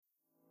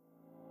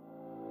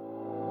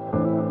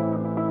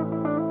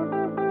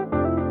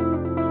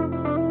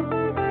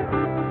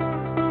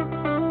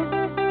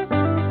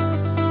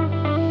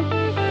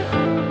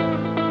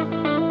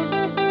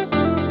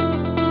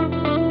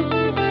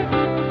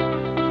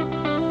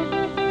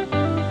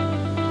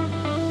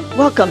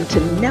Welcome to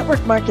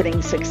Network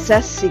Marketing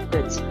Success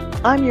Secrets.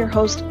 I'm your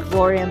host,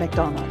 Gloria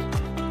McDonald.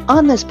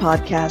 On this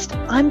podcast,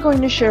 I'm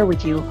going to share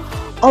with you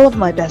all of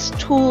my best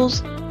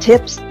tools,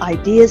 tips,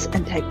 ideas,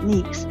 and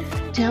techniques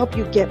to help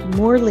you get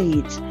more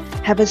leads,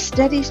 have a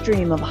steady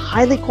stream of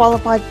highly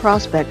qualified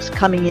prospects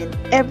coming in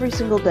every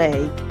single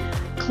day,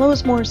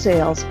 close more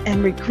sales,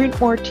 and recruit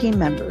more team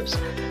members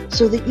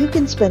so that you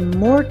can spend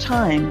more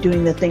time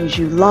doing the things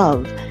you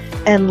love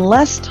and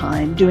less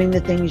time doing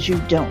the things you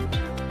don't.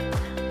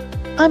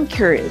 I'm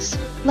curious,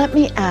 let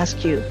me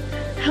ask you,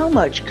 how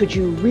much could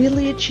you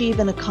really achieve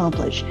and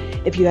accomplish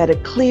if you had a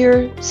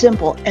clear,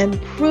 simple,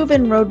 and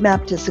proven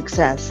roadmap to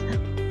success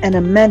and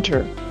a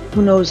mentor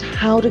who knows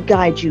how to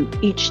guide you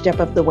each step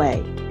of the way?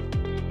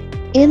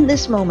 In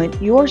this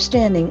moment, you're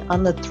standing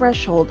on the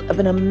threshold of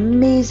an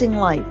amazing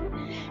life,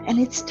 and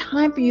it's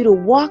time for you to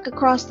walk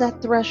across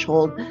that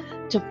threshold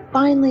to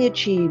finally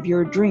achieve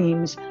your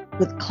dreams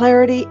with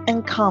clarity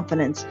and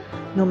confidence,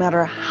 no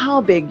matter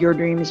how big your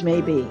dreams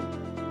may be.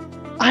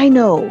 I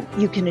know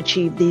you can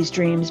achieve these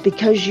dreams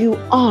because you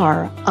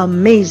are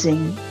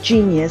amazing,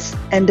 genius,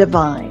 and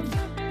divine.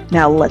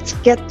 Now let's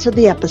get to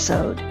the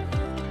episode.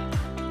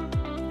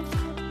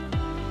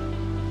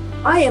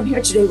 I am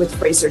here today with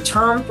Fraser.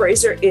 Tom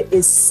Fraser, it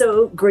is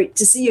so great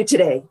to see you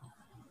today.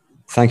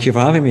 Thank you for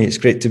having me. It's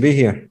great to be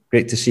here.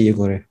 Great to see you,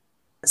 Gloria.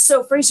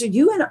 So Fraser,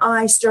 you and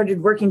I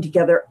started working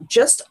together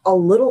just a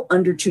little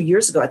under 2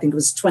 years ago. I think it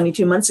was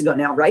 22 months ago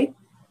now, right?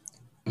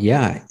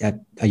 Yeah,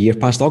 a year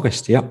past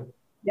August. Yep.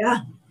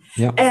 Yeah.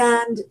 Yeah.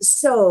 And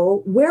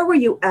so where were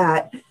you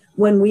at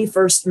when we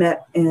first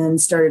met and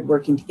started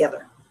working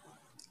together?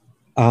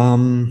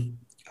 My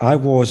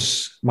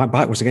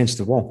back was against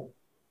the wall.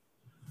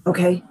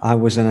 Okay. I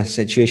was in a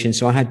situation.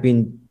 So I had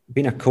been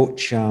a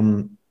coach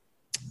in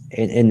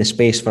the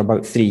space for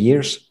about 3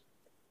 years.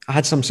 I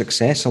had some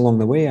success along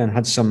the way and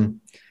had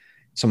some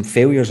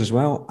failures as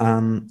well.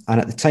 And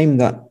at the time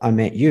that I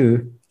met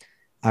you,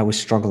 I was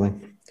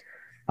struggling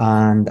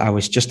and I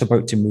was just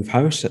about to move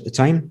house at the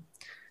time.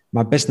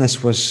 My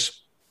business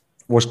was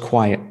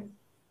quiet,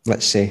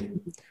 let's say,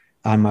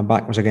 and my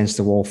back was against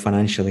the wall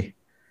financially.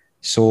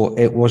 So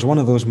it was one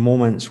of those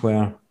moments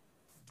where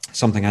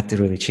something had to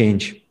really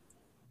change.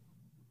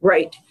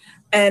 Right.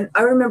 And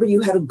I remember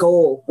you had a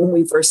goal when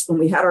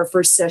we had our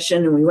first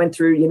session and we went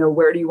through,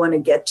 where do you want to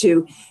get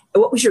to?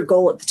 What was your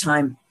goal at the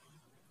time?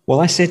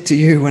 Well, I said to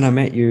you when I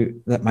met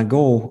you that my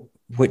goal,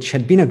 which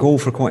had been a goal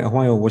for quite a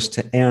while, was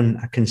to earn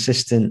a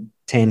consistent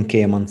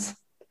 10K a month.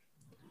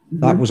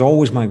 That was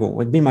always my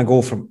goal. It'd been my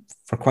goal for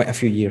quite a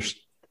few years.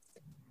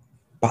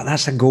 But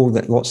that's a goal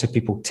that lots of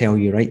people tell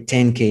you, right?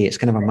 10K, it's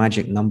kind of a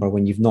magic number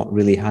when you've not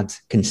really had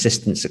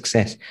consistent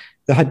success.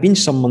 There had been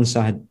some months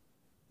I had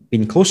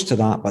been close to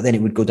that, but then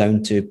it would go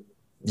down to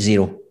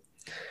 0.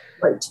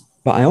 Right.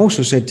 But I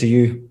also said to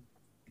you,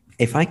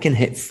 if I can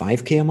hit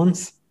 5K a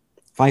month,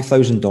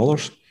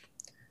 $5,000,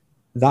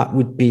 that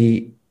would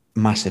be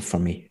massive for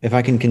me. If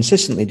I can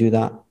consistently do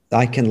that,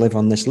 I can live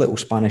on this little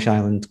Spanish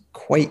island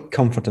quite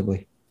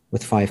comfortably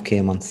with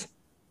 5K a month.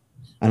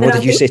 And what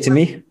did you say to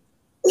me?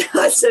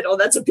 I said, oh,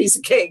 that's a piece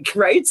of cake,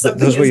 right?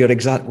 Those were your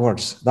exact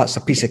words. That's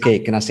a piece of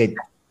cake. And I said,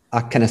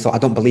 I kind of thought, I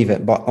don't believe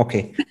it, but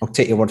okay, I'll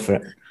take your word for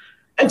it.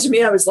 And to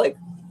me, I was like,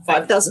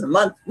 5,000 a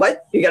month?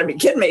 What? You got to be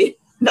kidding me.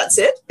 That's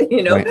it.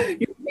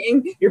 Right.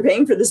 You're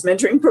paying for this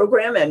mentoring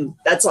program and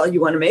that's all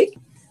you want to make.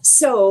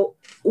 So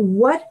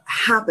what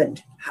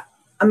happened?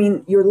 I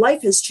mean, your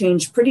life has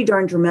changed pretty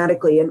darn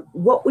dramatically. And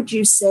what would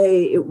you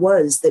say it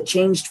was that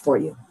changed for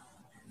you?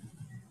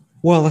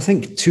 Well, I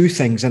think two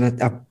things. And,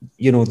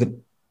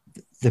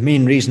 the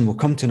main reason we'll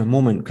come to in a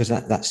moment, because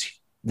that's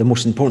the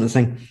most important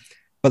thing.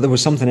 But there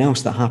was something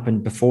else that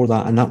happened before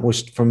that. And that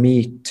was for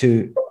me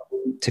to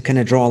kind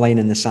of draw a line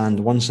in the sand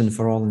once and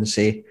for all and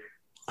say,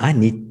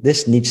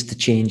 this needs to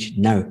change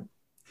now.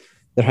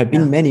 There had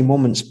been many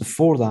moments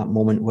before that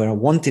moment where I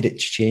wanted it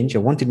to change. I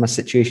wanted my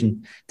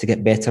situation to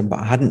get better, but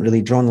I hadn't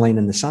really drawn a line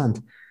in the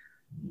sand.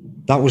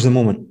 That was the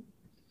moment.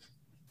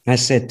 I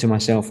said to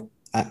myself,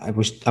 I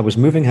was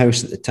moving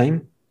house at the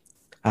time.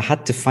 I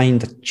had to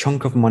find a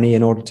chunk of money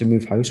in order to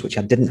move house, which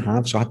I didn't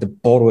have. So I had to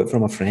borrow it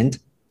from a friend.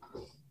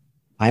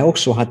 I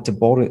also had to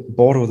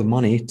borrow the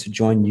money to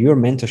join your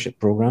mentorship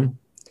program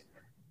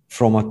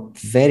from a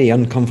very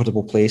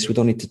uncomfortable place. We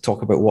don't need to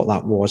talk about what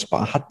that was, but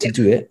I had to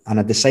do it. And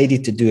I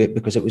decided to do it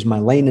because it was my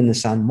line in the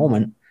sand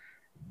moment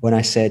when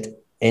I said,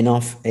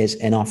 enough is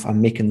enough.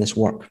 I'm making this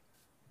work.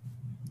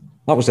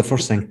 That was the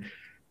first thing.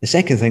 The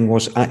second thing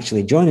was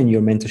actually joining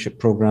your mentorship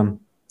program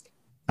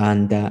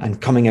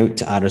and coming out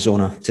to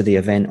Arizona to the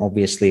event.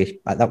 Obviously,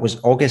 that was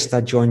August.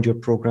 I joined your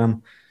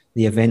program.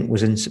 The event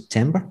was in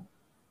September.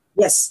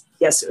 Yes,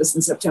 it was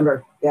in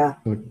September. Yeah.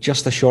 So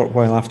just a short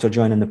while after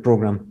joining the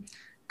program,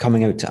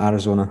 coming out to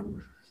Arizona,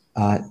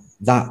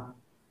 that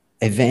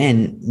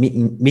event,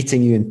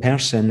 meeting you in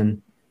person,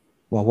 and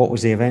well, what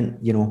was the event?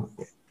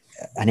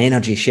 An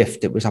energy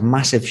shift. It was a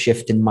massive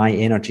shift in my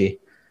energy,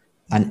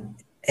 and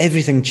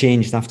everything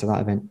changed after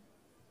that event.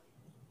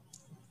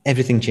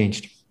 Everything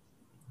changed.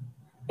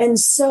 And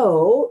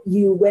so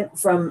you went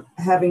from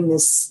having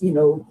this,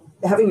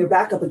 having your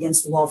back up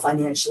against the wall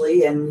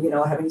financially and,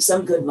 having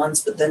some good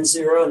months, but then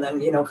zero, and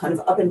then, kind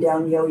of up and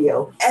down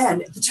yo-yo.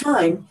 And at the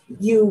time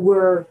you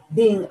were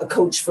being a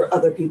coach for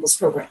other people's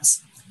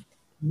programs.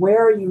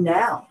 Where are you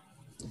now?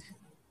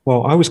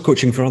 Well, I was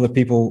coaching for other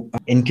people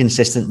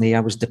inconsistently. I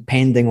was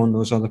depending on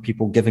those other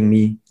people giving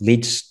me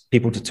leads,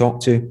 people to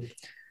talk to.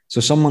 So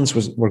some months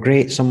were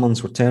great, some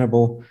months were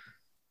terrible.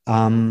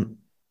 And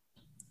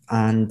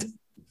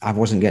I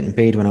wasn't getting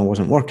paid when I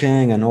wasn't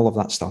working and all of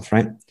that stuff,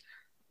 right?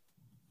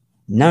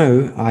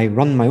 Now I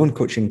run my own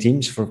coaching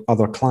teams for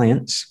other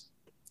clients.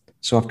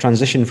 So I've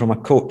transitioned from a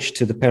coach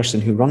to the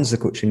person who runs the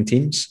coaching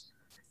teams.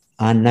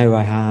 And now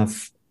I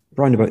have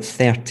around about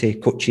 30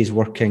 coaches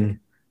working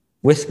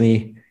with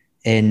me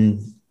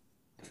in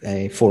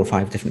 4 or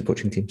 5 different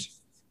coaching teams.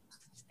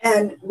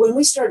 And when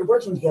we started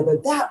working together,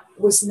 that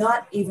was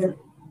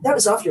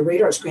off your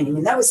radar screening.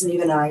 And that wasn't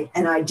even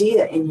an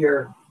idea in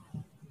your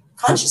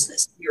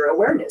consciousness, your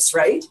awareness,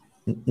 right?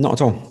 Not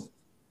at all.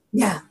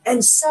 Yeah.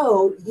 And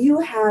so you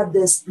have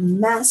this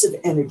massive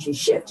energy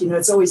shift.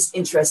 It's always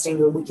interesting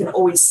when we can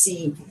always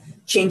see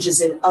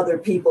changes in other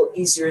people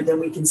easier than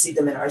we can see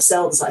them in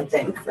ourselves, I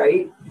think,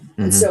 right?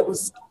 Mm-hmm. And so it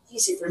was so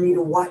easy for me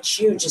to watch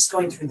you just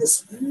going through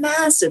this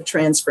massive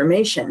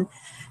transformation.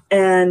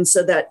 And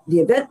so that the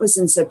event was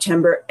in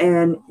September.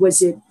 And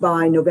was it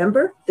by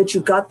November that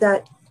you got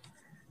that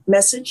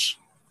message?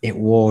 It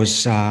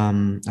was,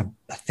 I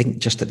think,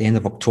 just at the end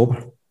of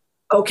October.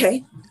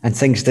 Okay. And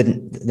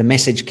the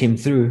message came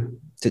through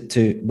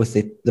with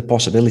the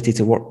possibility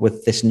to work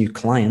with this new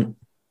client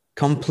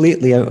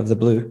completely out of the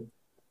blue.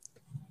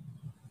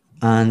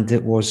 And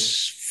it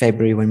was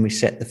February when we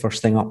set the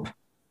first thing up.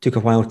 Took a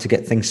while to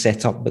get things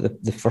set up,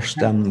 but the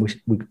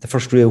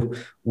first real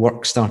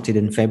work started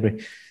in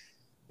February.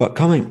 But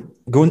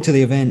going to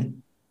the event,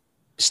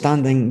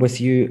 standing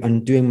with you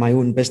and doing my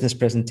own business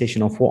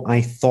presentation of what I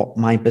thought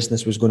my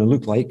business was going to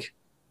look like,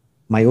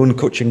 my own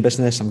coaching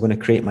business. I'm going to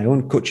create my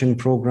own coaching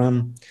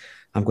program.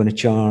 I'm going to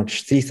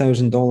charge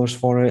 $3,000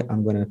 for it.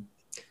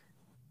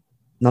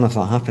 None of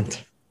that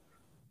happened.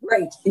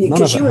 Right.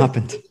 None of it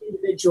happened.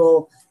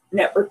 Individual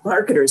network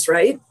marketers,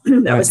 right?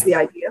 That was the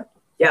idea.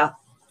 Yeah.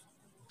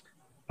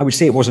 I would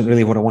say it wasn't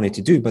really what I wanted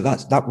to do, but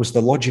that was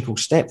the logical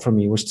step for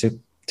me, was to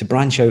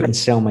branch out and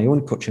sell my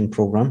own coaching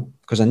program,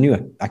 because I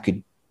knew I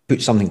could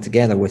put something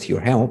together with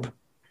your help.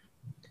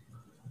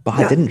 But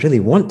I didn't really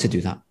want to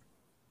do that.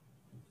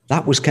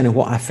 That was kind of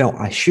what I felt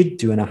I should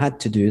do and I had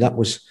to do. That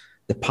was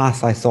the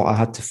path I thought I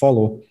had to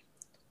follow.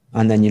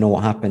 And then you know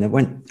what happened? I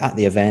went at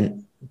the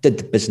event, did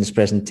the business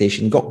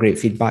presentation, got great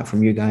feedback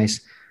from you guys,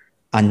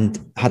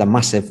 and had a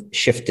massive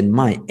shift in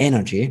my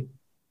energy,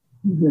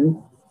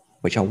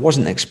 which I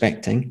wasn't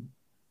expecting.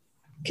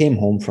 Came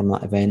home from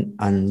that event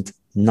and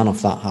none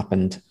of that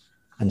happened,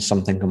 and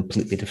something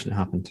completely different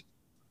happened.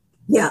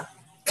 Yeah,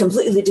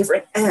 completely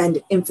different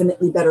and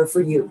infinitely better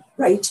for you,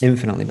 right?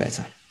 Infinitely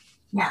better.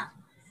 Yeah.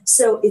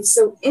 So it's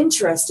so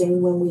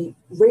interesting when we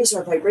raise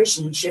our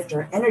vibration and shift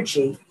our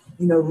energy,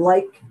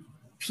 like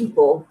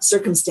people,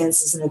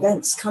 circumstances, and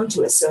events come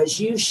to us. So as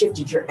you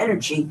shifted your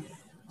energy,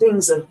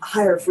 things of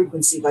higher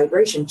frequency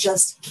vibration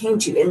just came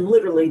to you. And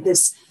literally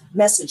this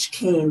message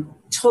came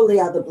totally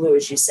out of the blue,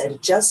 as you said.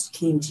 It just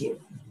came to you.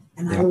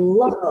 And I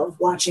love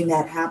watching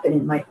that happen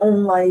in my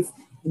own life,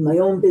 in my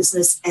own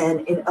business,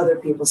 and in other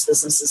people's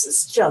businesses.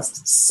 It's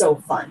just so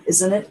fun,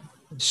 isn't it?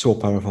 So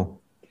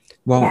powerful.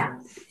 Well,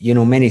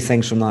 many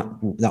things from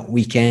that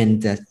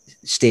weekend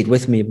stayed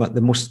with me, but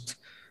the most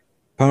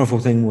powerful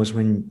thing was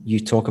when you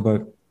talk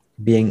about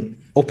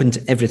being open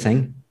to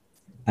everything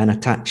and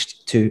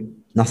attached to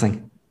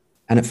nothing.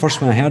 And at first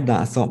when I heard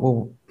that, I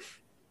thought,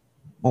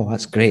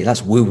 that's great.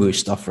 That's woo-woo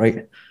stuff,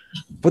 right?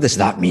 What does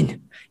that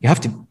mean? You have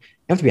to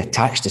be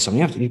attached to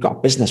something. You've got a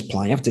business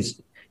plan.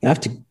 You have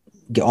to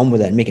get on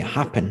with it and make it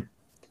happen.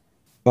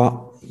 But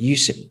you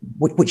say,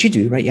 what you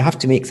do, right? You have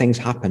to make things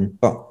happen,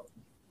 but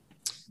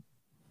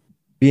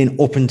being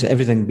open to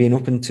everything, being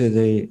open to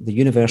the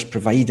universe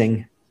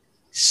providing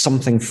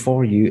something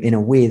for you in a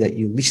way that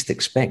you least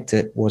expect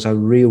it, was a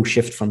real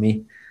shift for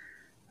me.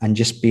 And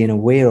just being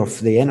aware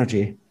of the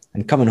energy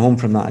and coming home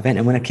from that event.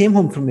 And when I came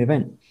home from the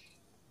event,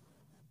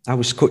 I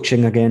was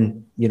coaching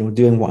again,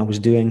 doing what I was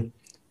doing.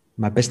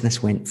 My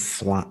business went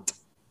flat,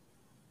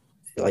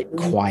 like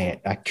quiet.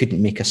 I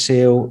couldn't make a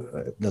sale.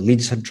 The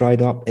leads had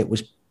dried up. It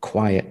was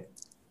quiet.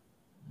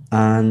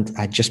 And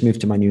I just moved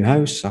to my new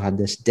house. I had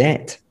this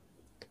debt.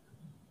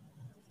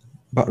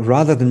 But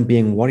rather than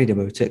being worried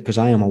about it, because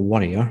I am a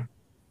worrier,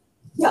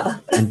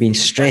 and being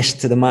stressed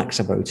to the max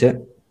about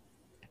it,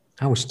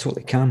 I was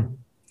totally calm.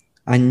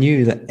 I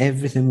knew that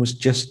everything was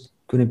just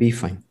going to be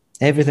fine.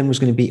 Everything was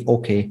going to be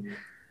okay.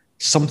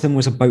 Something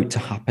was about to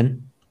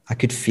happen. I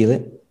could feel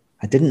it.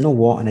 I didn't know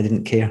what, and I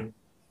didn't care.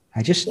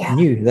 I just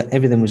knew that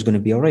everything was going to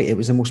be all right. It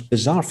was the most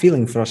bizarre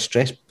feeling for a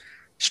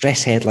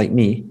stress head like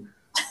me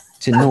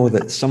to know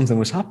that something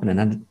was happening,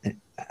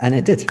 and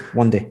it did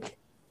one day.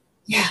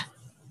 Yeah.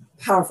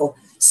 Powerful.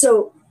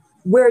 So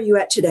where are you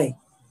at today?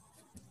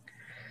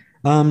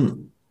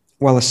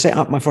 Well, I set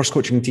up my first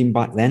coaching team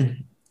back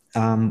then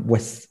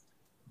with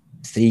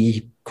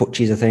 3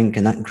 coaches, I think,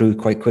 and that grew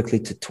quite quickly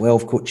to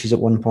 12 coaches at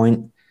one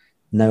point.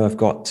 Now I've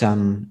got,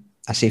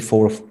 I say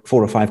 4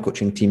 or 5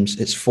 coaching teams.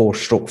 It's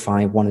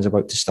 4/5. One is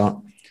about to start.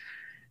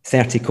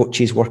 30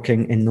 coaches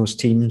working in those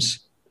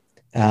teams.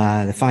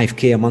 The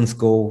 5K a month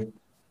goal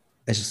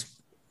is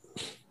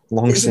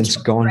long since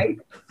gone. Right?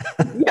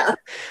 Yeah.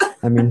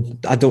 I mean,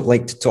 I don't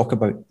like to talk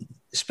about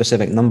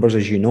specific numbers,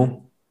 as you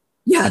know.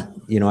 Yeah.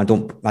 I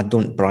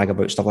don't brag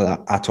about stuff like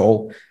that at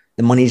all.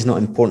 The money is not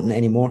important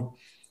anymore.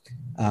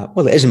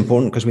 Well, it is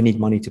important because we need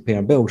money to pay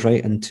our bills,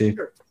 right? And to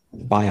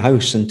buy a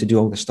house and to do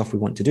all the stuff we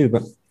want to do.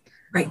 But,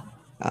 right.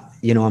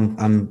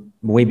 I'm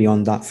way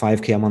beyond that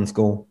 5K a month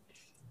goal.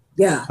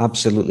 Yeah.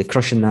 Absolutely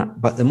crushing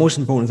that. But the most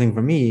important thing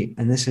for me,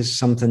 and this is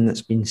something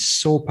that's been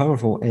so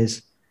powerful,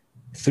 is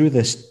through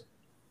this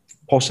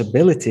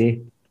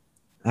possibility,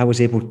 I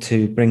was able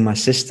to bring my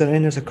sister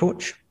in as a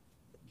coach.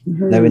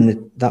 Mm-hmm. Now,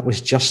 that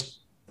was just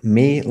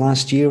May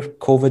last year.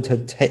 COVID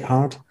had hit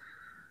hard.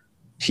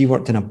 She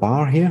worked in a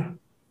bar here.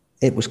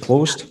 It was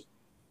closed.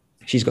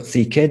 She's got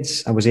 3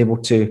 kids.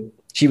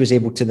 She was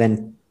able to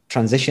then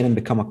transition and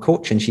become a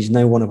coach, and she's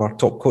now one of our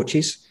top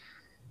coaches.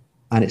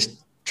 And it's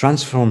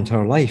transformed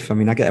her life. I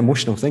mean, I get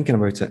emotional thinking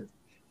about it.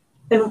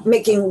 And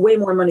making way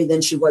more money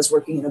than she was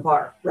working in a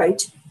bar,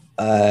 right?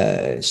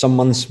 Some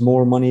months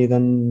more money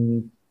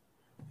than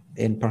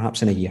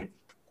perhaps in a year.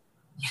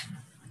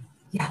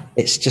 Yeah.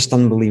 It's just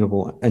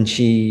unbelievable. And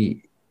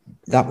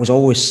that was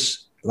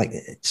always like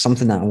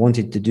something that I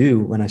wanted to do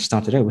when I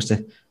started out, was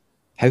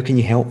how can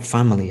you help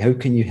family? How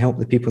can you help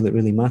the people that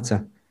really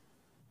matter?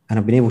 And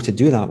I've been able to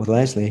do that with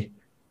Leslie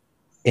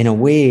in a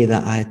way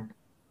that I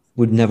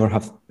would never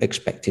have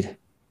expected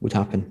would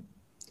happen.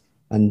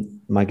 And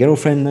my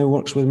girlfriend now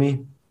works with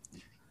me,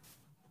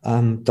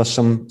 does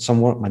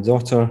some work. My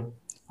daughter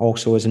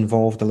also is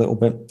involved a little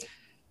bit.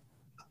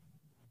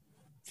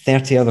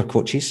 30 other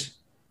coaches,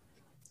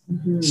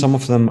 some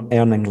of them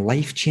earning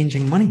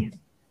life-changing money.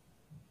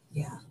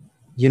 Yeah.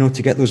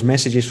 To get those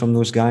messages from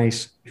those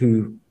guys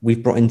who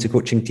we've brought into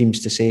coaching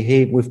teams to say,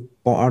 hey, we've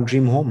bought our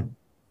dream home.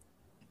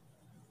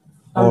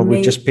 Or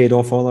we've just paid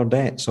off all our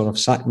debts, or I've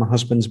sacked my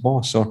husband's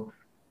boss, or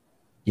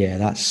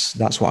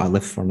that's what I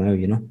live for now,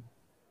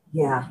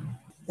 Yeah,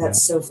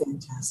 that's so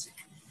fantastic.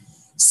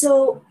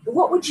 So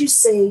what would you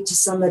say to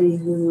somebody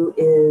who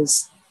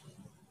is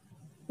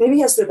maybe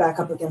has their back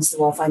up against the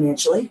wall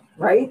financially,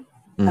 right?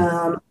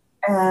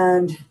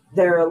 And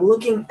they're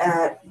looking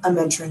at a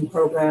mentoring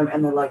program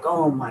and they're like,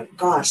 oh my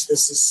gosh,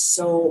 this is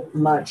so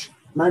much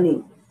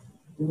money.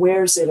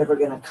 Where's it ever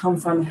going to come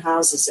from?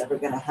 How's this ever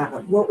going to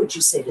happen? What would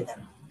you say to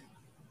them?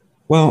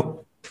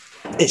 Well,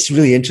 it's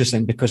really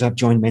interesting because I've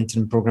joined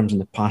mentoring programs in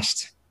the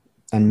past,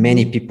 and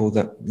many people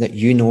that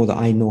that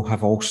I know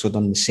have also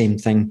done the same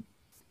thing.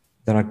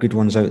 There are good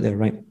ones out there,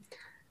 right?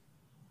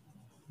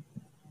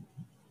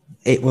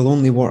 It will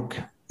only work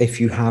if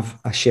you have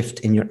a shift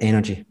in your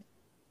energy.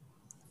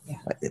 Yeah.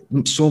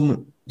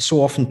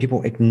 So often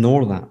people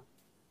ignore that.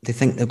 They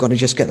think they've got to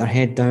just get their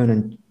head down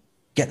and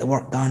get the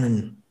work done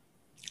and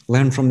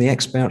learn from the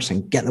experts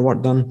and get the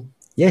work done.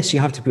 Yes, you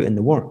have to put in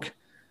the work.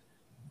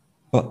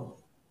 But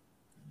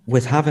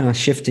with having a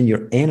shift in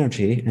your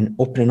energy and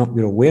opening up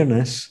your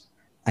awareness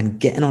and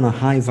getting on a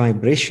high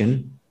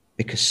vibration,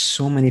 because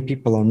so many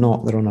people are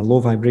not, they're on a low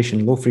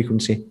vibration, low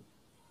frequency,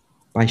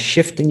 by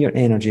shifting your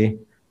energy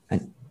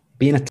and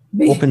being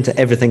open to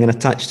everything and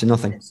attached to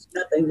nothing.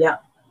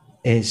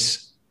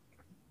 Is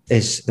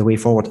the way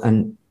forward.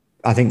 And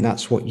I think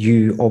that's what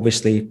you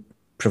obviously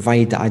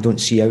provide that I don't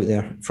see out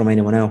there from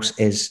anyone else,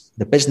 is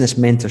the business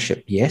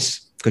mentorship.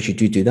 Yes, because you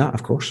do that,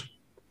 of course.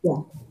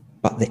 Yeah.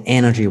 But the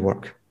energy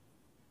work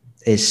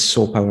is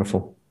so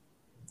powerful.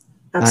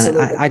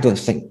 Absolutely. And I don't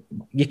think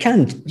you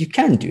can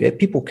do it.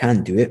 People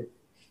can do it,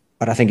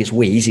 but I think it's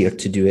way easier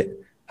to do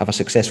it, have a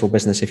successful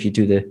business, if you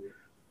do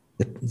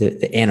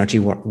the energy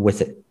work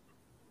with it.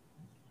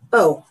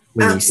 Oh,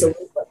 way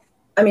absolutely. Easier.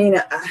 I mean,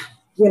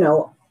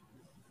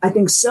 I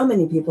think so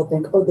many people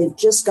think, oh, they've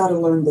just got to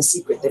learn the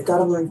secret. They've got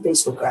to learn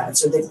Facebook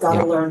ads, or they've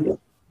got to learn,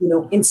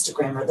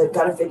 Instagram, or they've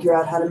got to figure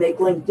out how to make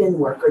LinkedIn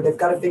work, or they've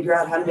got to figure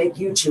out how to make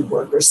YouTube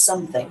work or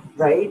something,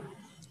 right?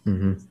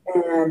 Mm-hmm.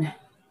 And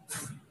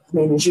I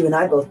mean, as you and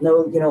I both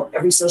know,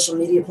 every social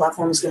media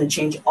platform is going to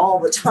change all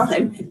the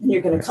time, and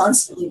you're going to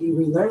constantly be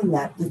relearning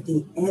that. But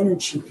the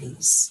energy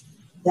piece,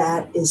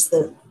 that is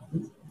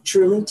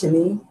truly to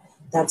me,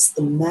 that's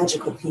the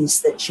magical piece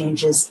that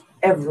changes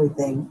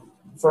everything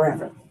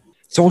forever.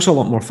 It's also a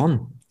lot more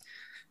fun,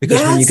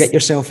 because when you get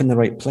yourself in the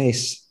right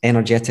place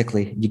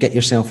energetically, you get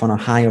yourself on a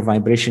higher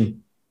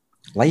vibration,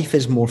 life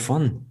is more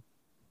fun.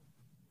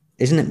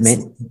 Isn't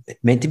it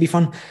meant to be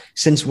fun?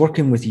 Since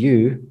working with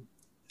you,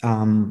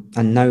 and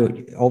now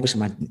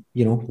obviously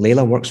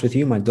Layla works with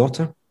you, my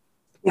daughter.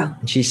 Yeah.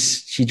 And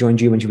she joined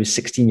you when she was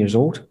 16 years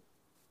old.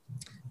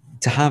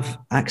 To have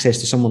access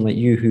to someone like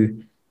you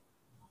who,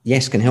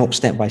 yes, can help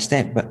step by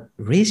step, but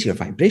raise your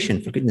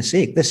vibration, for goodness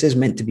sake. This is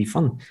meant to be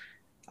fun.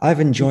 I've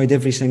enjoyed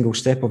every single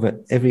step of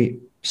it, every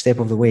step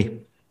of the way,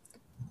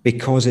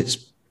 because it's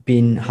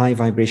being high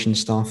vibration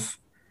stuff,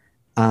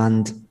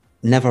 and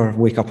never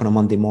wake up on a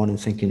Monday morning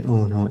thinking,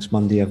 oh no, it's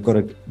Monday, I've got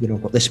to,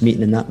 got this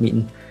meeting and that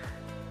meeting.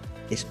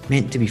 It's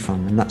meant to be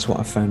fun, and that's what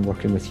I've found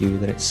working with you,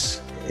 that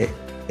it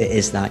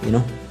is that,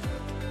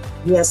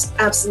 Yes,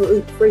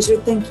 absolutely. Fraser,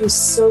 thank you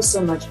so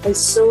much. I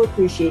so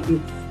appreciate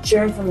you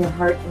sharing from your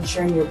heart and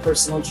sharing your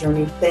personal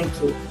journey. Thank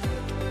you.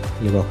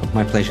 You're welcome.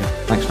 My pleasure.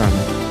 Thanks for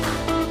having me.